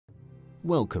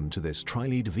Welcome to this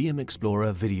Trilead VM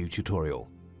Explorer video tutorial.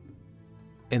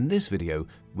 In this video,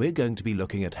 we're going to be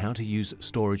looking at how to use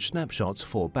storage snapshots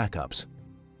for backups.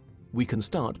 We can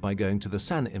start by going to the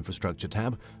SAN Infrastructure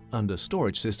tab under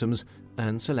Storage Systems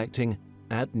and selecting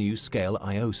Add New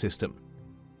ScaleIO System.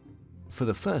 For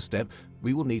the first step,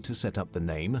 we will need to set up the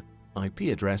name, IP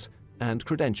address, and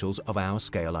credentials of our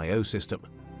ScaleIO system.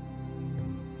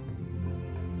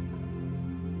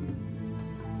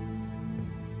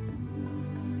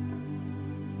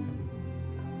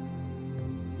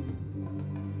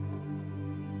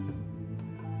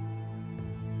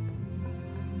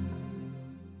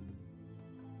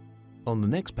 On the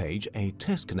next page, a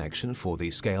test connection for the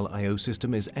ScaleIO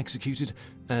system is executed,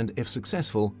 and if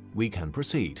successful, we can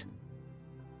proceed.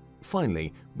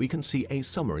 Finally, we can see a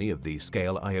summary of the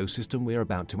ScaleIO system we're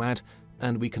about to add,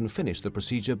 and we can finish the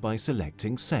procedure by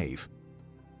selecting Save.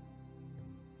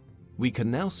 We can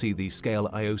now see the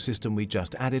ScaleIO system we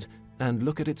just added and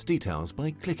look at its details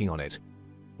by clicking on it.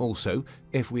 Also,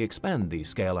 if we expand the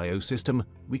ScaleIO system,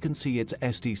 we can see its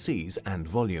SDCs and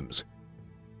volumes.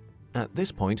 At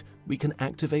this point, we can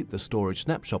activate the storage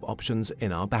snapshot options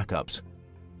in our backups.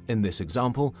 In this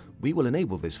example, we will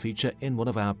enable this feature in one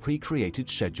of our pre-created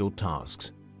scheduled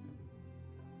tasks.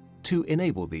 To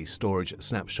enable the storage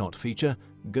snapshot feature,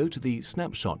 go to the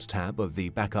Snapshot tab of the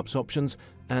Backups options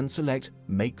and select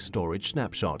Make Storage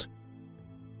Snapshot.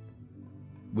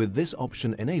 With this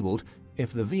option enabled,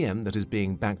 if the VM that is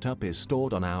being backed up is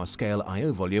stored on our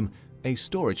ScaleIO volume, a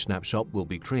storage snapshot will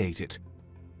be created.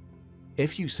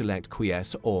 If you select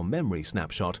Quiesce or Memory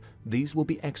Snapshot, these will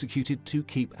be executed to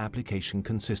keep application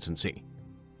consistency.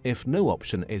 If no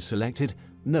option is selected,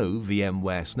 no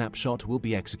VMware snapshot will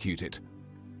be executed.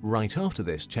 Right after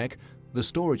this check, the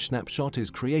storage snapshot is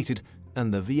created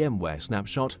and the VMware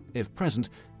snapshot, if present,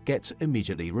 gets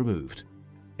immediately removed.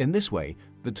 In this way,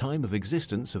 the time of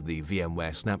existence of the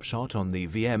VMware snapshot on the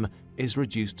VM is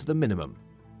reduced to the minimum.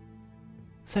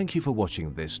 Thank you for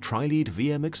watching this Trilead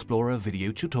VM Explorer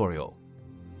video tutorial.